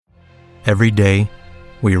Every day,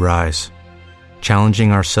 we rise,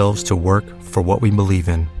 challenging ourselves to work for what we believe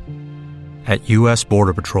in. At U.S.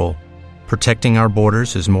 Border Patrol, protecting our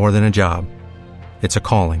borders is more than a job. It's a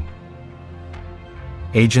calling.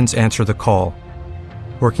 Agents answer the call,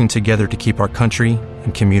 working together to keep our country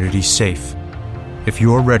and communities safe. If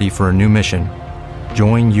you're ready for a new mission,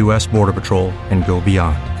 join U.S. Border Patrol and go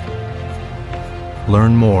beyond.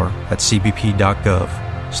 Learn more at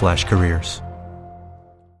cbp.gov/careers.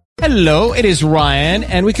 Hello, it is Ryan,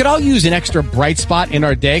 and we could all use an extra bright spot in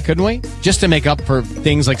our day, couldn't we? Just to make up for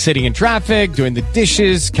things like sitting in traffic, doing the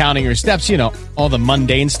dishes, counting your steps, you know, all the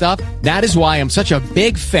mundane stuff. That is why I'm such a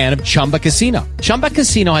big fan of Chumba Casino. Chumba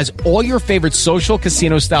Casino has all your favorite social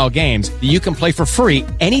casino-style games that you can play for free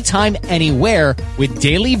anytime, anywhere with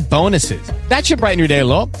daily bonuses. That should brighten your day a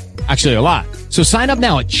little. Actually, a lot. So sign up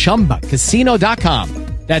now at ChumbaCasino.com.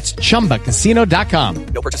 That's ChumbaCasino.com.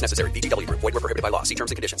 No purchase necessary. VGW Group. Void where prohibited by law. See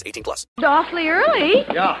terms and conditions. 18+. Awfully early.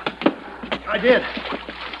 Yeah, I did.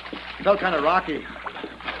 Felt kind of rocky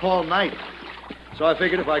all night. So I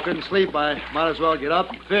figured if I couldn't sleep, I might as well get up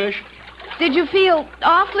and fish. Did you feel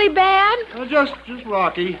awfully bad? Just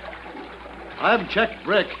rocky. I haven't checked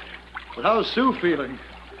Brick, but how's Sue feeling?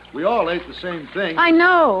 We all ate the same thing. I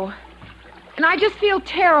know. And I just feel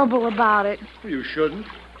terrible about it. Well, you shouldn't.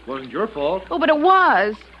 It wasn't your fault. Oh, but it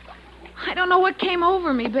was. I don't know what came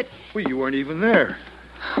over me, but Well, you weren't even there.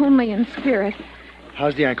 only in spirit.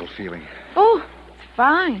 How's the ankle feeling? Oh, it's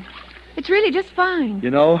fine. It's really just fine. You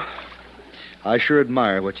know, I sure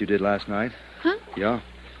admire what you did last night. Huh? Yeah.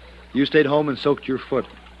 You stayed home and soaked your foot.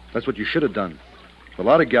 That's what you should have done. A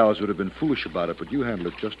lot of gals would have been foolish about it, but you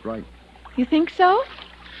handled it just right. You think so?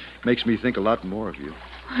 Makes me think a lot more of you.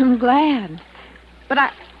 I'm glad. But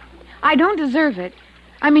I don't deserve it.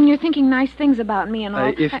 I mean, you're thinking nice things about me and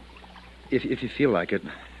all. If you feel like it,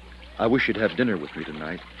 I wish you'd have dinner with me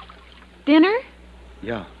tonight. Dinner?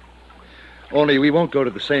 Yeah. Only we won't go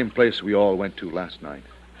to the same place we all went to last night.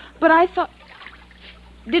 But I thought...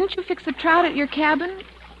 Didn't you fix the trout at your cabin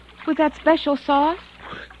with that special sauce?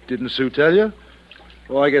 Didn't Sue tell you?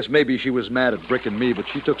 Well, I guess maybe she was mad at Brick and me, but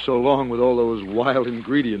she took so long with all those wild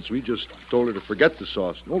ingredients, we just told her to forget the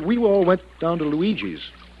sauce. Well, we all went down to Luigi's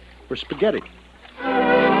for spaghetti.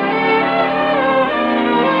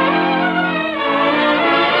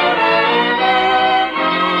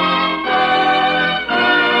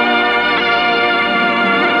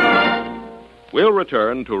 We'll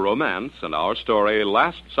return to romance and our story,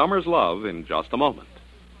 Last Summer's Love, in just a moment.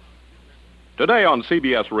 Today on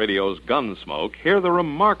CBS Radio's Gunsmoke, hear the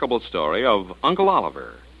remarkable story of Uncle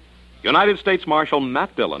Oliver. United States Marshal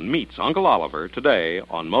Matt Dillon meets Uncle Oliver today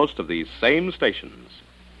on most of these same stations.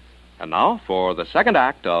 And now for the second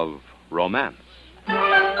act of Romance.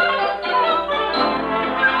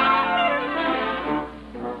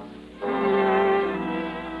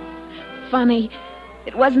 Funny.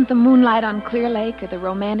 It wasn't the moonlight on Clear Lake or the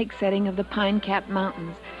romantic setting of the pine-capped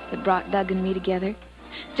mountains that brought Doug and me together.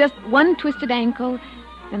 Just one twisted ankle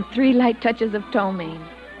and 3 light touches of ptomaine.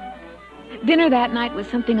 Dinner that night was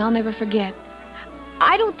something I'll never forget.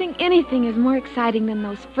 I don't think anything is more exciting than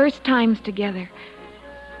those first times together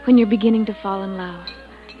when you're beginning to fall in love.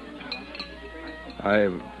 I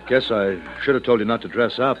guess I should have told you not to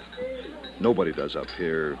dress up. Nobody does up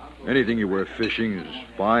here. Anything you wear fishing is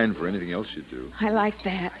fine for anything else you do. I like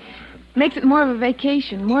that. Makes it more of a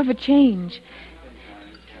vacation, more of a change.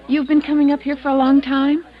 You've been coming up here for a long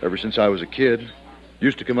time? Ever since I was a kid.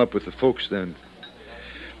 Used to come up with the folks then.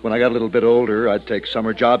 When I got a little bit older, I'd take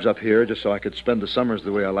summer jobs up here just so I could spend the summers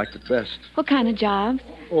the way I liked it best. What kind of jobs?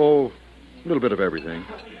 Oh, a little bit of everything.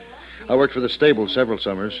 I worked for the stable several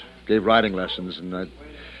summers, gave riding lessons, and I'd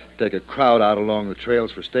take a crowd out along the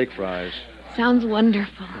trails for steak fries. Sounds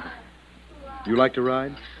wonderful. You like to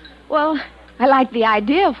ride? Well, I like the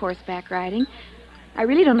idea of horseback riding. I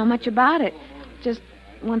really don't know much about it. Just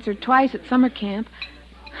once or twice at summer camp.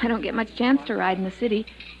 I don't get much chance to ride in the city.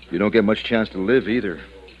 You don't get much chance to live either,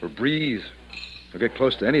 or breathe, or get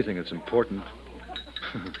close to anything that's important.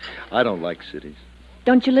 I don't like cities.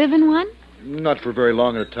 Don't you live in one? Not for very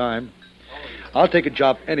long at a time. I'll take a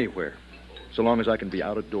job anywhere, so long as I can be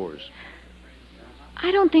out of doors.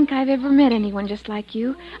 I don't think I've ever met anyone just like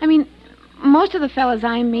you. I mean, most of the fellas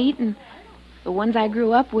I meet and the ones I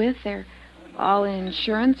grew up with, they're all in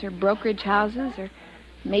insurance or brokerage houses or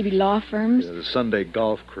maybe law firms. Yeah, the Sunday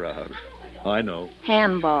golf crowd. I know.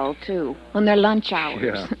 Handball, too, on their lunch hours.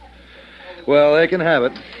 Yeah. Well, they can have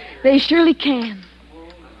it. They surely can.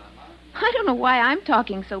 I don't know why I'm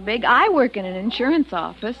talking so big. I work in an insurance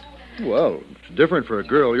office. Well, it's different for a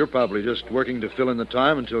girl. You're probably just working to fill in the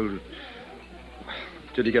time until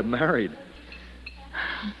you get married.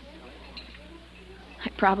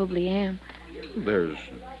 probably am. There's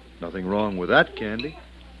nothing wrong with that, Candy.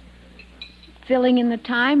 Filling in the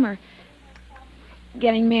time or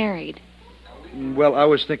getting married? Well, I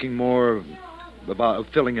was thinking more about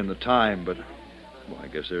filling in the time, but I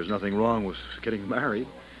guess there's nothing wrong with getting married.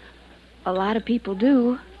 A lot of people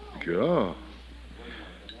do. Yeah.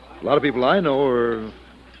 A lot of people I know are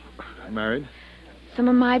married. Some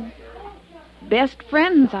of my best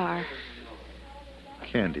friends are.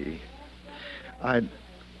 Candy,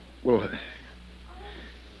 well,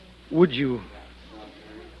 would you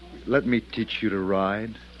let me teach you to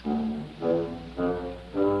ride?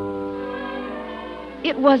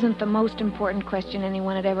 It wasn't the most important question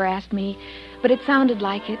anyone had ever asked me, but it sounded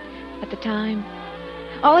like it at the time.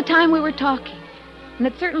 All the time we were talking, and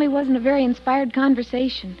it certainly wasn't a very inspired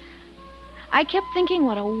conversation. I kept thinking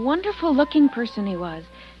what a wonderful-looking person he was.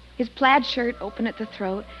 His plaid shirt open at the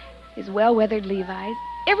throat, his well-weathered Levi's.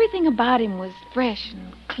 Everything about him was fresh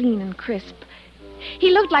and clean and crisp.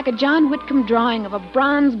 He looked like a John Whitcomb drawing of a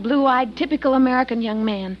bronze, blue-eyed, typical American young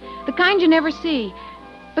man, the kind you never see.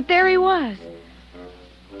 But there he was.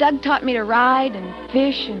 Doug taught me to ride and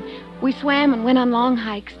fish, and we swam and went on long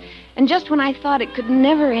hikes. And just when I thought it could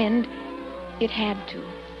never end, it had to.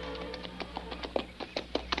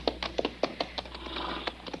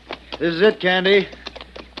 This is it, Candy.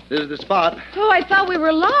 This is the spot. Oh, I thought we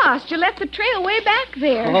were lost. You left the trail way back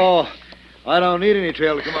there. Oh, I don't need any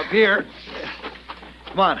trail to come up here.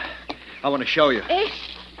 Come on. I want to show you. Eh?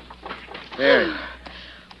 There.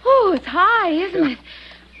 Oh, it's high, isn't it?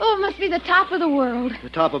 Oh, it must be the top of the world. The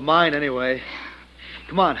top of mine, anyway.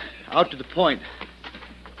 Come on. Out to the point.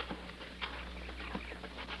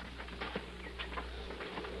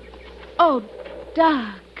 Oh,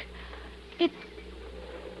 Doug.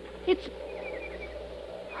 It's...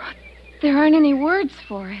 There aren't any words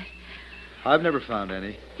for it. I've never found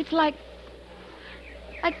any. It's like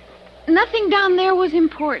nothing down there was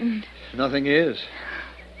important. Nothing is.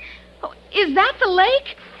 Oh, is that the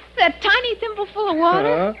lake? That tiny thimble full of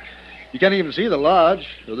water? You can't even see the lodge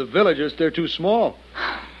or the villagers. They're too small.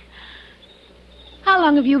 How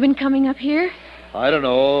long have you been coming up here? I don't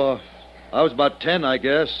know. I was about 10, I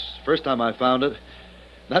guess. First time I found it.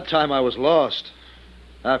 That time I was lost.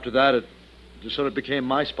 After that, it just sort of became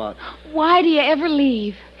my spot. Why do you ever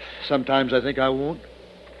leave? Sometimes I think I won't.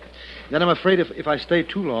 Then I'm afraid if I stay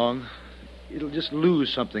too long, it'll just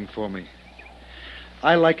lose something for me.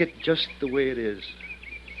 I like it just the way it is.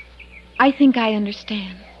 I think I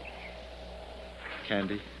understand.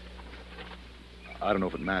 Candy, I don't know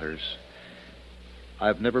if it matters.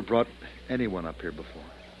 I've never brought anyone up here before.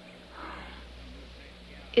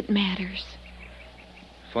 It matters.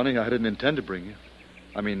 Funny, I didn't intend to bring you.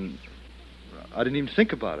 I mean, I didn't even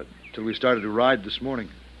think about it till we started to ride this morning.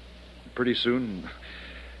 Pretty soon,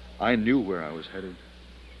 I knew where I was headed.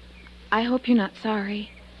 I hope you're not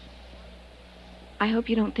sorry. I hope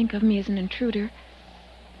you don't think of me as an intruder.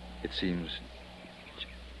 It seems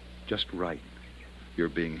just right, your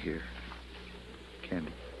being here.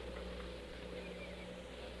 Candy.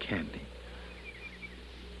 Candy.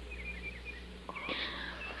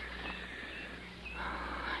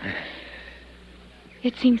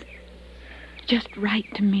 It seems just right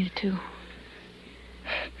to me, too.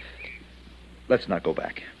 Let's not go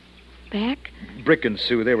back. Back? Brick and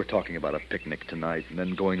Sue, they were talking about a picnic tonight and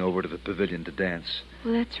then going over to the pavilion to dance.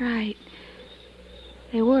 Well, that's right.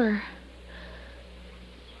 They were.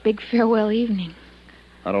 Big farewell evening.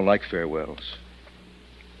 I don't like farewells.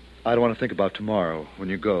 I don't want to think about tomorrow when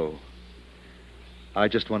you go. I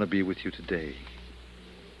just want to be with you today.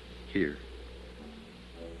 Here.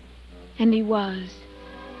 And he was.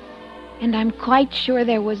 And I'm quite sure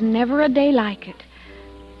there was never a day like it.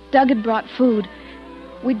 Doug had brought food.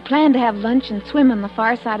 We'd planned to have lunch and swim on the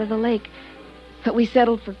far side of the lake, but we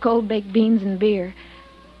settled for cold baked beans and beer,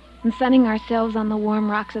 and sunning ourselves on the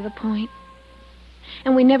warm rocks of the point.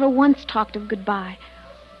 And we never once talked of goodbye,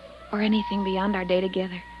 or anything beyond our day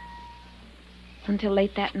together, until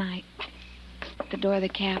late that night, at the door of the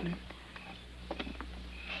cabin.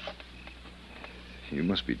 You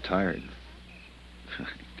must be tired. I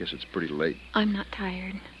guess it's pretty late. I'm not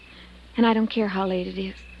tired, and I don't care how late it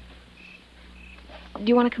is. Do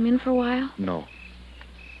you want to come in for a while? No.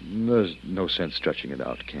 There's no sense stretching it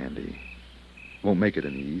out, Candy. Won't make it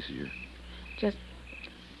any easier. Just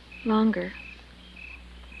longer.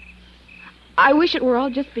 I wish it were all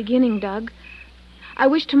just beginning, Doug. I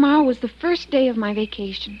wish tomorrow was the first day of my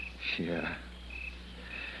vacation. Yeah.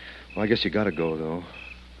 Well, I guess you gotta go, though.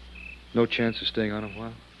 No chance of staying on a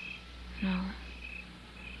while? No.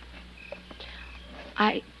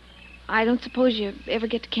 I don't suppose you ever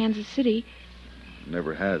get to Kansas City.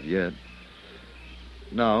 Never have yet.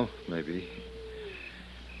 No, maybe.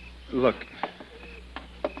 Look,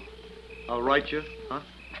 I'll write you, huh?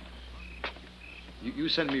 You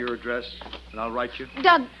send me your address, and I'll write you.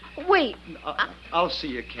 Doug, wait. I'll see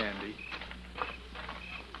you, Candy.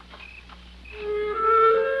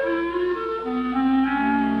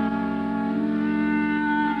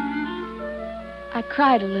 I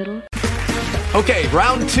cried a little. Okay,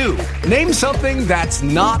 round 2. Name something that's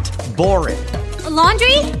not boring. A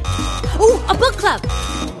laundry? Ooh, a book club.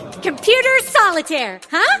 Computer solitaire,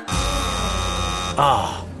 huh?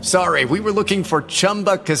 Ah, sorry, we were looking for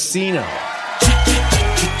Chumba Casino.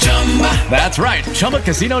 That's right,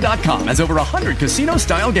 ChumbaCasino.com has over 100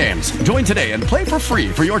 casino-style games. Join today and play for free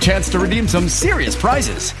for your chance to redeem some serious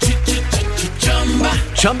prizes.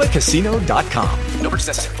 ChumbaCasino.com. No purchase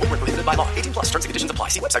necessary. Void where prohibited by law. 18 plus. Terms and conditions apply.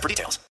 See website for details.